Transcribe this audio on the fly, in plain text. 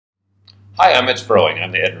Hi, I'm Ed Sperling.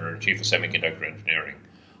 I'm the Editor-in-Chief of Semiconductor Engineering.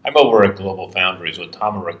 I'm over at GlobalFoundries with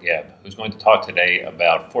Tamer Ragheb, who's going to talk today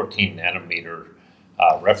about 14 nanometer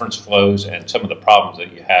reference flows and some of the problems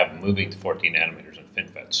that you have moving to 14 nanometers in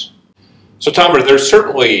FinFETs. So Tamer, there's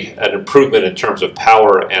certainly an improvement in terms of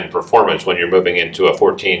power and performance when you're moving into a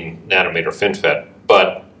 14 nanometer FinFET,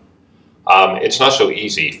 but it's not so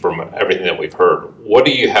easy from everything that we've heard. What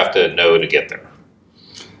do you have to know to get there?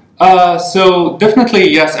 So definitely,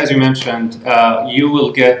 yes, as you mentioned, you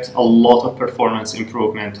will get a lot of performance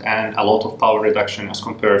improvement and a lot of power reduction as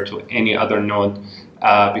compared to any other node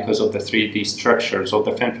because of the 3D structures of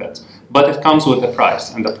the FinFETs. But it comes with the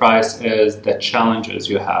price, and the price is the challenges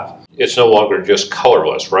you have. It's no longer just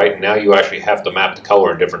colorless, right? Now you actually have to map the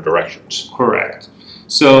color in different directions. Correct.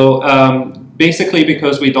 So basically,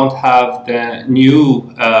 because we don't have the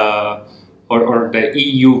new or the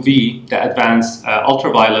EUV, the advanced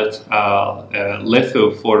ultraviolet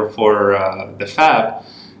litho for the fab,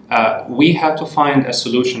 we had to find a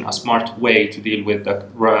solution, a smart way to deal with the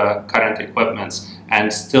current equipments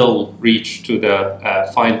and still reach to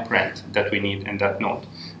the fine print that we need in that node.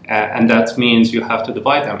 And that means you have to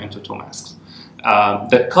divide them into two masks.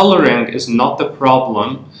 The coloring is not the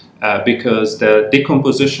problem, because the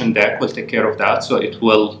decomposition deck will take care of that, so it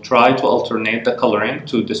will try to alternate the coloring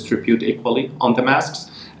to distribute equally on the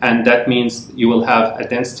masks, and that means you will have a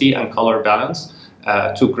density and color balance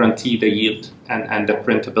to guarantee the yield and the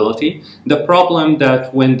printability. The problem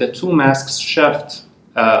that when the two masks shift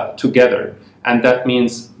together, and that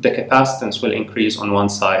means the capacitance will increase on one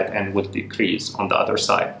side and will decrease on the other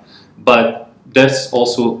side. But this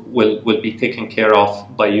also will be taken care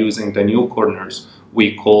of by using the new corners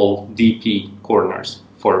we call DP corners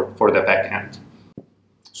for the back end.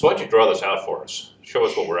 So why don't you draw this out for us? Show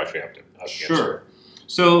us what we're actually up to. Sure.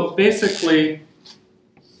 So basically,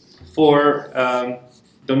 for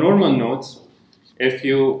the normal nodes, if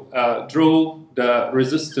you draw the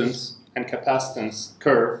resistance and capacitance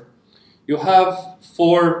curve, you have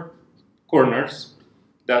four corners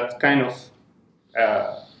that kind of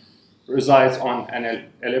resides on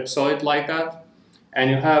an ellipsoid like that. And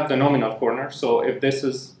you have the nominal corner. So if this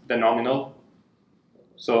is the nominal,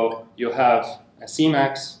 so you have a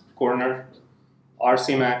Cmax corner,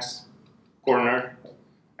 RCmax corner,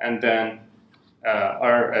 and then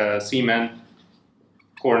our Cmin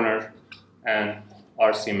corner and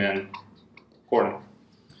RCmin corner.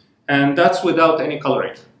 And that's without any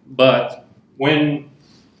coloring. But when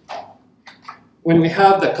we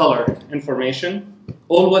have the color information,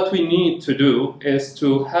 all what we need to do is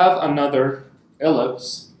to have another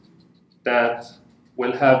ellipse that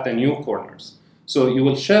will have the new corners. So you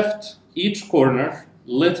will shift each corner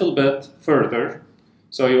a little bit further.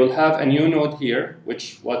 So you will have a new node here,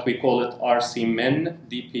 which what we call it RCmin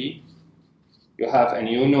DP. You have a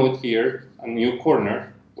new node here, a new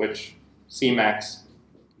corner, which Cmax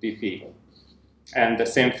DP. And the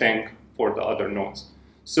same thing for the other nodes.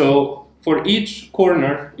 So for each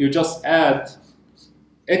corner, you just add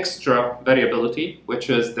extra variability, which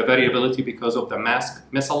is the variability because of the mask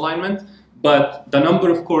misalignment, but the number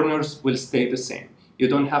of corners will stay the same. You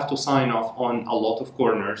don't have to sign off on a lot of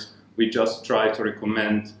corners. We just try to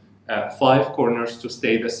recommend 5 corners to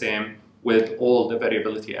stay the same with all the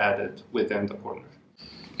variability added within the corner.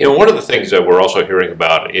 You know, one of the things that we're also hearing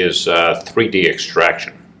about is 3D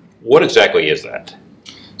extraction. What exactly is that?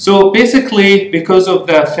 So basically, because of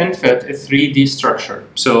the FinFET, a 3D structure.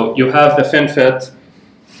 So you have the FinFET,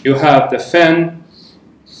 you have the fin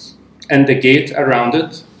and the gate around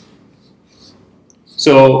it.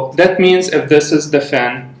 So that means if this is the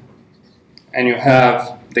fin and you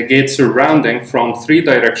have the gate surrounding from 3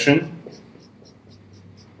 directions,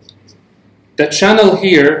 the channel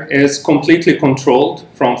here is completely controlled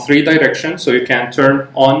from 3 directions, so you can turn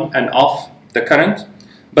on and off the current.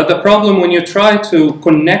 But the problem when you try to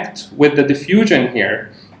connect with the diffusion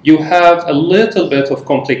here, you have a little bit of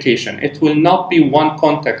complication. It will not be one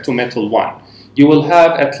contact to metal 1. You will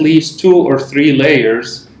have at least 2 or 3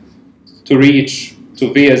 layers to reach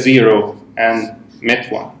to via 0 and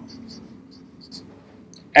met 1.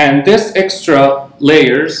 And this extra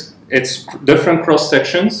layers, it's different cross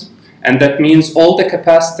sections, and that means all the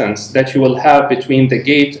capacitance that you will have between the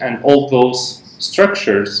gate and all those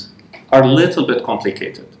structures are a little bit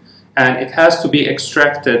complicated. And it has to be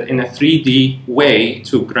extracted in a 3D way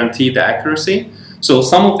to guarantee the accuracy. So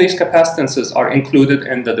some of these capacitances are included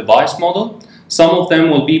in the device model. Some of them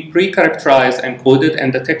will be pre-characterized and coded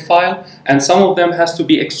in the TIC file, and some of them has to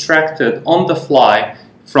be extracted on the fly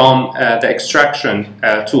from the extraction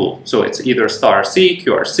tool. So it's either StarC,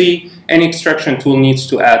 QRC, any extraction tool needs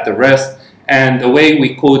to add the rest, And the way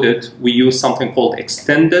we code it, we use something called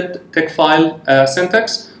extended text file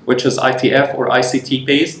syntax, which is ITF or ICT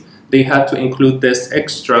based. They had to include this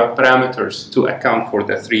extra parameters to account for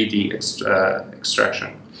the 3D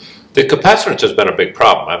extraction. The capacitance has been a big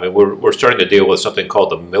problem. I mean, we're starting to deal with something called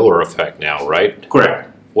the Miller effect now, right? Correct.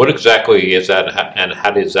 What exactly is that, and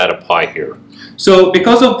how does that apply here? So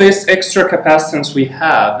because of this extra capacitance we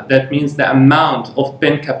have, that means the amount of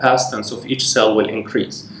pin capacitance of each cell will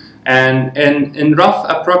increase. And in rough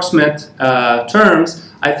approximate terms,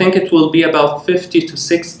 I think it will be about 50 to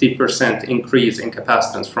 60% increase in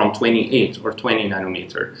capacitance from 28 or 20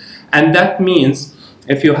 nanometer. And that means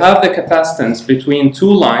if you have the capacitance between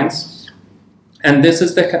two lines, and this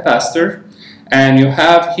is the capacitor, and you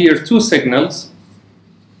have here two signals,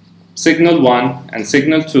 signal 1 and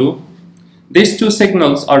signal 2, these two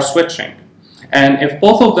signals are switching. And if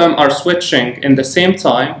both of them are switching in the same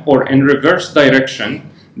time or in reverse direction,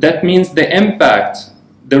 that means the impact,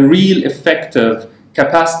 the real effective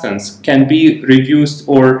capacitance can be reduced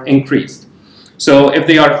or increased. So if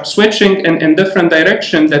they are switching in different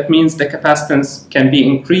direction, that means the capacitance can be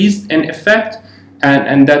increased in effect,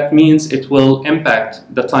 and that means it will impact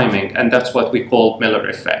the timing, and that's what we call Miller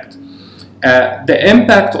effect. The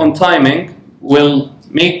impact on timing will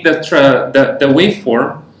make the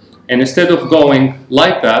waveform, and instead of going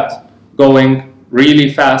like that, going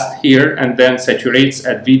really fast here and then saturates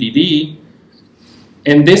at VDD,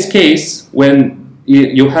 in this case, when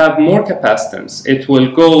you have more capacitance, it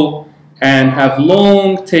will go and have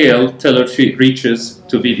long tail till it reaches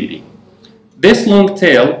to VDD. This long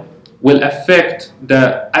tail will affect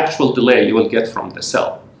the actual delay you will get from the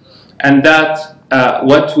cell. And that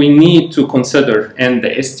what we need to consider in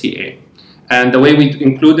the STA. And the way we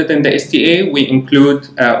include it in the STA, we include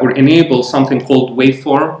or enable something called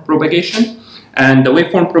waveform propagation. And the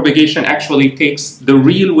waveform propagation actually takes the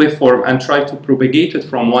real waveform and try to propagate it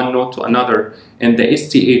from one node to another in the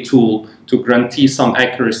STA tool to guarantee some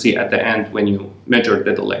accuracy at the end when you measure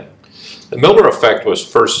the delay. The Miller effect was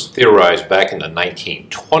first theorized back in the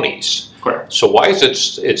 1920s. Correct. So why is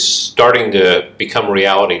it's starting to become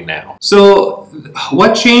reality now? So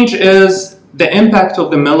what changed is the impact of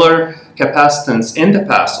the Miller capacitance in the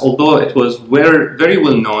past, although it was very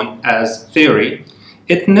well known as theory,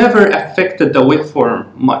 it never affected the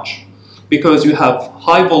waveform much because you have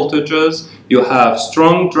high voltages, you have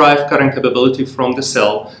strong drive current capability from the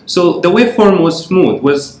cell. So the waveform was smooth,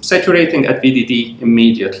 was saturating at VDD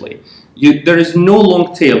immediately. There is no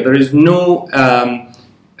long tail, there is no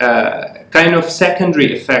kind of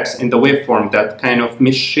secondary effects in the waveform that kind of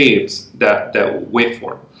misshapes the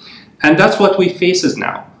waveform. And that's what we face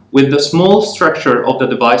now. With the small structure of the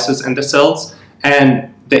devices and the cells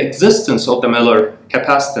and the existence of the Miller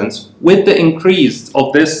capacitance, with the increase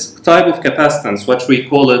of this type of capacitance, what we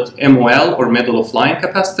call it MOL or middle of line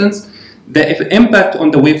capacitance, the impact on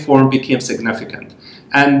the waveform became significant.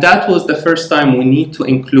 And that was the first time we need to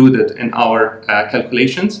include it in our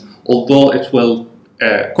calculations, although it will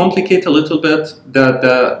complicate a little bit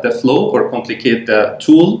the flow or complicate the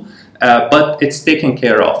tool, but it's taken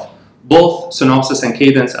care of. Both Synopsys and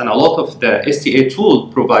Cadence and a lot of the STA tool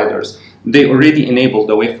providers, they already enable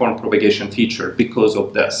the waveform propagation feature because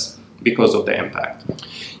of this, because of the impact.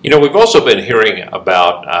 You know, we've also been hearing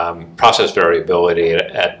about process variability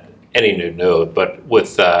at any new node, but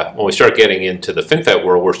with when we start getting into the FinFET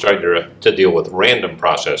world, we're starting to deal with random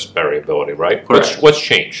process variability, right? Correct. What's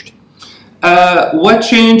changed? What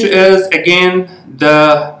changed is, again,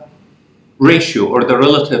 the ratio or the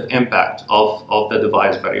relative impact of the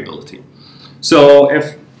device variability. So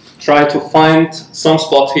if try to find some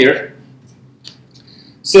spot here.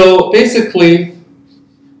 So basically,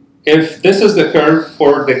 if this is the curve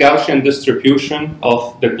for the Gaussian distribution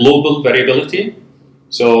of the global variability,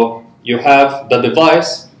 so you have the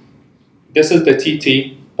device, this is the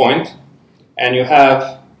TT point, and you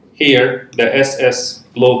have here the SS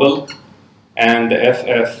global and the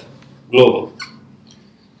FF global.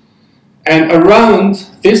 And around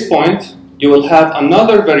this point, you will have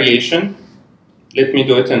another variation. Let me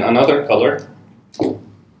do it in another color.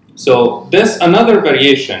 So this another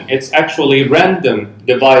variation, it's actually random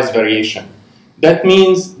device variation. That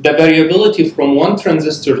means the variability from one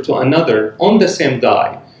transistor to another on the same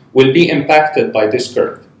die will be impacted by this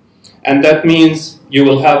curve. And that means you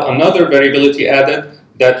will have another variability added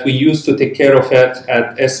that we used to take care of it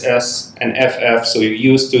at SS and FF. So you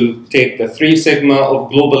used to take the 3 sigma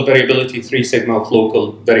of global variability, 3 sigma of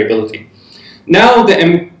local variability. Now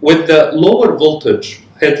with the lower voltage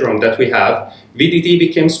headroom that we have, VDD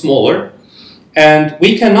became smaller, And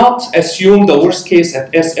we cannot assume the worst case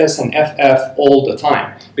at SS and FF all the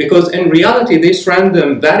time, because in reality, these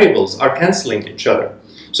random variables are canceling each other.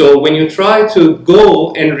 So when you try to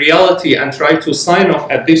go in reality and try to sign off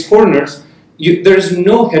at these corners, there is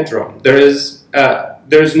no headroom. There is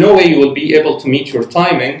no way you will be able to meet your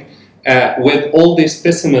timing with all this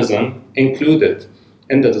pessimism included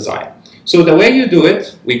in the design. So the way you do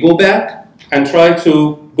it, we go back and try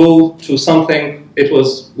to go to something. It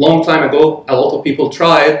was a long time ago, a lot of people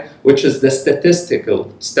tried, which is the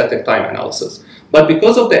statistical static time analysis. But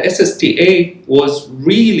because of the SSTA was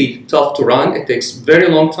really tough to run, it takes very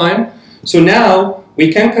long time. So now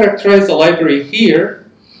we can characterize the library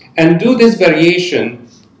here and do this variation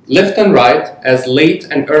left and right as late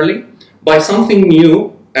and early by something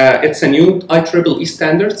new. It's a new IEEE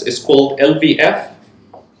standards. It's called LVF,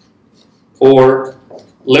 or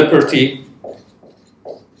Liberty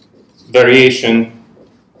Variation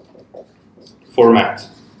Format.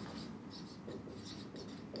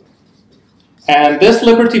 And this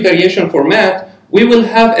Liberty Variation Format, we will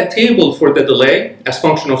have a table for the delay as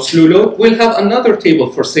function of slew load. We'll have another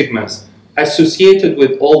table for sigmas associated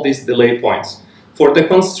with all these delay points. For the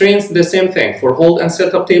constraints, the same thing. For hold and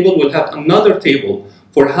setup table, we'll have another table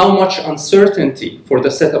for how much uncertainty for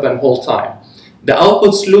the setup and hold time. The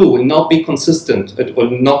output slew will not be consistent. It will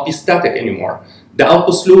not be static anymore. The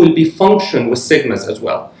output slew will be function with sigmas as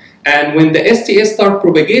well. And when the STA start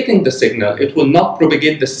propagating the signal, it will not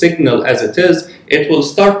propagate the signal as it is. It will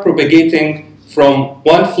start propagating from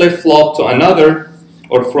one flip-flop to another,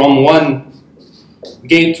 or from one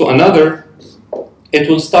gate to another. It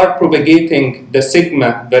will start propagating the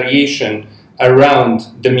sigma variation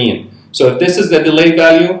around the mean. So if this is the delay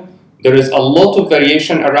value, there is a lot of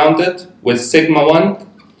variation around it with sigma 1,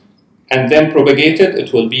 and then propagated,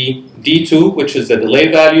 it will be D2, which is the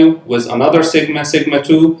delay value, with another sigma, sigma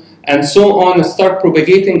 2, and so on, and start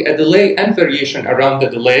propagating a delay and variation around the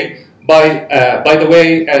delay by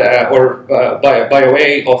way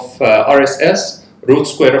of RSS, root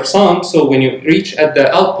square of sum. So when you reach at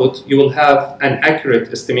the output, you will have an accurate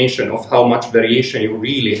estimation of how much variation you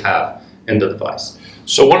really have in the device.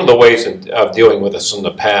 So one of the ways of dealing with this in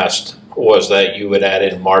the past was that you would add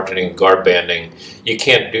in margining and guard banding. You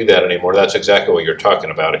can't do that anymore. That's exactly what you're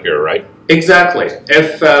talking about here, right? Exactly.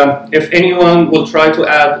 If anyone will try to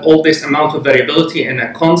add all this amount of variability in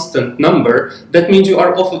a constant number, that means you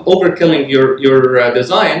are overkilling your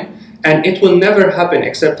design, and it will never happen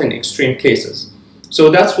except in extreme cases. So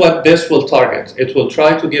that's what this will target. It will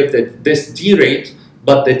try to give this D rate,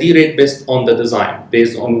 but the D rate based on the design,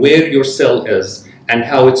 based on where your cell is and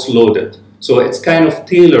how it's loaded. So it's kind of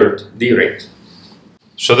tailored D rate.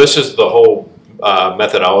 So this is the whole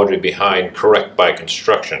methodology behind correct by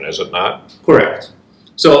construction, is it not? Correct.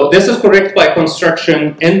 So this is correct by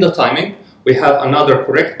construction in the timing. We have another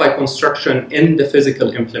correct by construction in the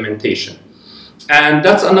physical implementation. And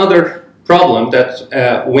that's another problem,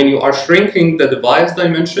 that when you are shrinking the device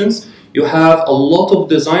dimensions, you have a lot of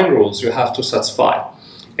design rules you have to satisfy.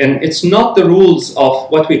 And it's not the rules of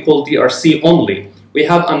what we call DRC only. We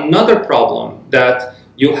have another problem, that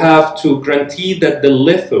you have to guarantee that the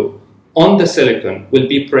litho on the silicon will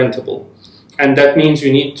be printable. And that means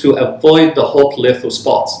you need to avoid the hot litho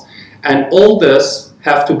spots. And all this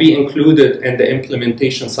have to be included in the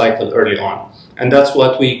implementation cycle early on. And that's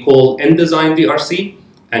what we call in-design DRC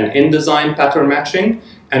and in-design pattern matching.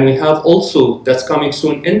 And we have also, that's coming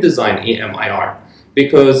soon, in-design EMIR.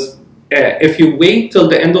 Because if you wait till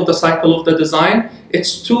the end of the cycle of the design,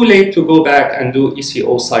 it's too late to go back and do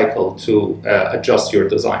ECO cycle to adjust your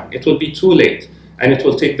design. It will be too late, and it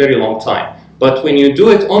will take very long time. But when you do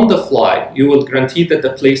it on the fly, you will guarantee that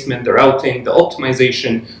the placement, the routing, the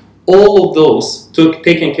optimization, all of those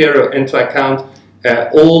taken care of into account,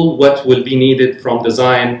 all what will be needed from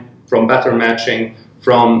design, from pattern matching,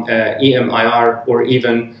 from EMIR, or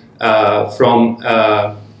even from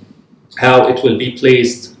how it will be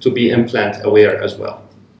placed to be implant aware as well.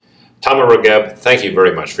 Tamer Ragheb, thank you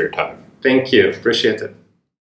very much for your time. Thank you. Appreciate it.